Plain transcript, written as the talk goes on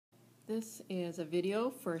This is a video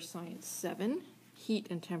for Science 7, heat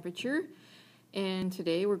and temperature, and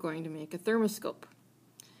today we're going to make a thermoscope.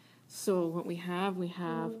 So what we have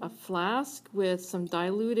a flask with some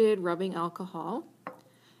diluted rubbing alcohol.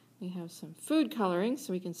 We have some food coloring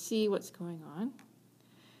so we can see what's going on.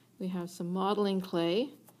 We have some modeling clay,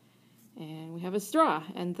 and we have a straw,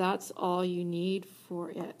 and that's all you need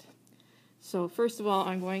for it. So first of all,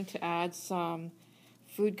 I'm going to add some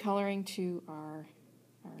food coloring to our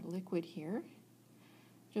liquid here.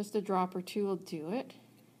 Just a drop or two will do it.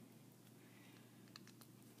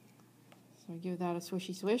 So give that a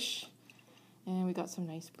swishy swish, and we got some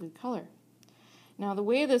nice blue color. Now the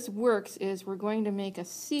way this works is we're going to make a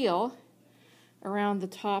seal around the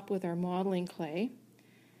top with our modeling clay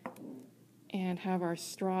and have our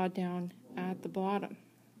straw down at the bottom.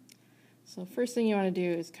 So first thing you want to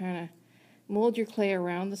do is kind of mold your clay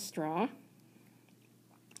around the straw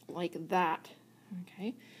like that.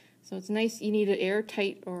 Okay, so it's nice. You need it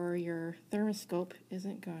airtight or your thermoscope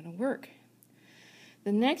isn't going to work.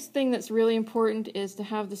 The next thing that's really important is to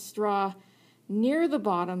have the straw near the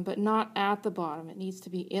bottom but not at the bottom. It needs to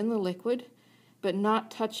be in the liquid but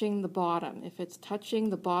not touching the bottom. If it's touching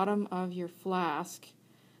the bottom of your flask,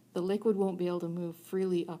 the liquid won't be able to move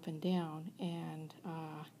freely up and down, and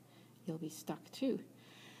you'll be stuck too.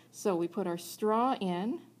 So we put our straw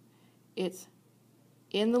in. It's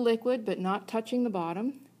in the liquid but not touching the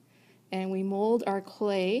bottom, and we mold our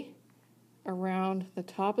clay around the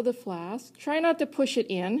top of the flask. Try not to push it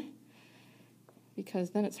in because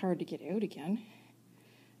then it's hard to get out again.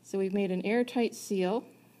 So we've made an airtight seal.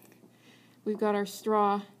 We've got our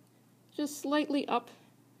straw just slightly up.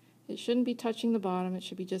 It shouldn't be touching the bottom, it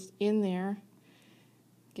should be just in there.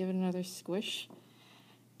 Give it another squish,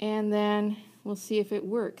 and then we'll see if it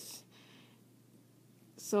works.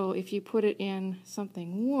 So if you put it in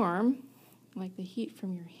something warm, like the heat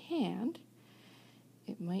from your hand,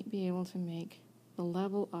 it might be able to make the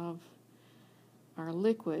level of our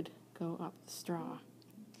liquid go up the straw.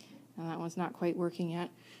 And that one's not quite working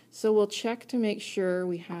yet. So we'll check to make sure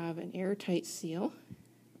we have an airtight seal.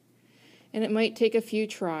 And it might take a few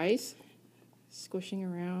tries, squishing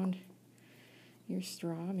around your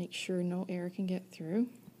straw, make sure no air can get through.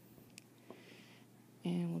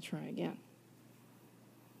 And we'll try again.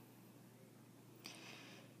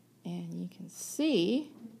 And you can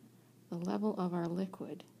see the level of our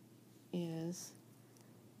liquid is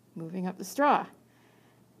moving up the straw.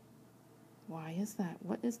 Why is that?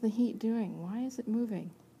 What is the heat doing? Why is it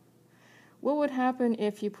moving? What would happen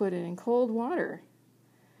if you put it in cold water?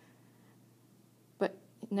 But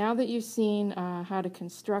now that you've seen how to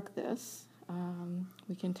construct this,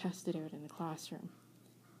 we can test it out in the classroom.